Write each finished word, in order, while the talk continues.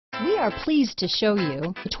We are pleased to show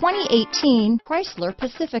you the 2018 Chrysler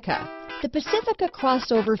Pacifica. The Pacifica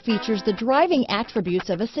crossover features the driving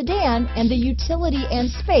attributes of a sedan and the utility and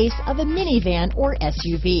space of a minivan or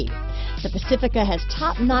SUV. The Pacifica has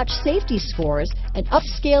top-notch safety scores, an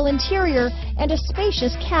upscale interior, and a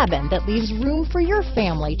spacious cabin that leaves room for your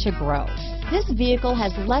family to grow. This vehicle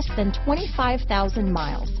has less than 25,000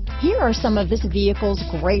 miles. Here are some of this vehicle's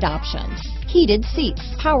great options: heated seats,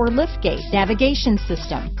 power liftgate, navigation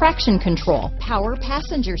system, traction control, power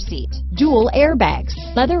passenger seat, dual airbags,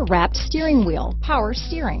 leather-wrapped steering wheel, power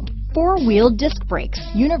steering, four-wheel disc brakes,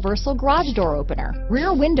 universal garage door opener,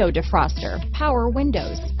 rear window defroster, power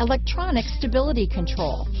windows, electronic stability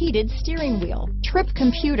control, heated steering wheel, trip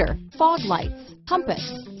computer, fog lights,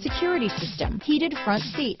 compass, security system, heated front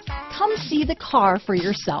seats. Come see the car for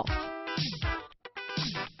yourself.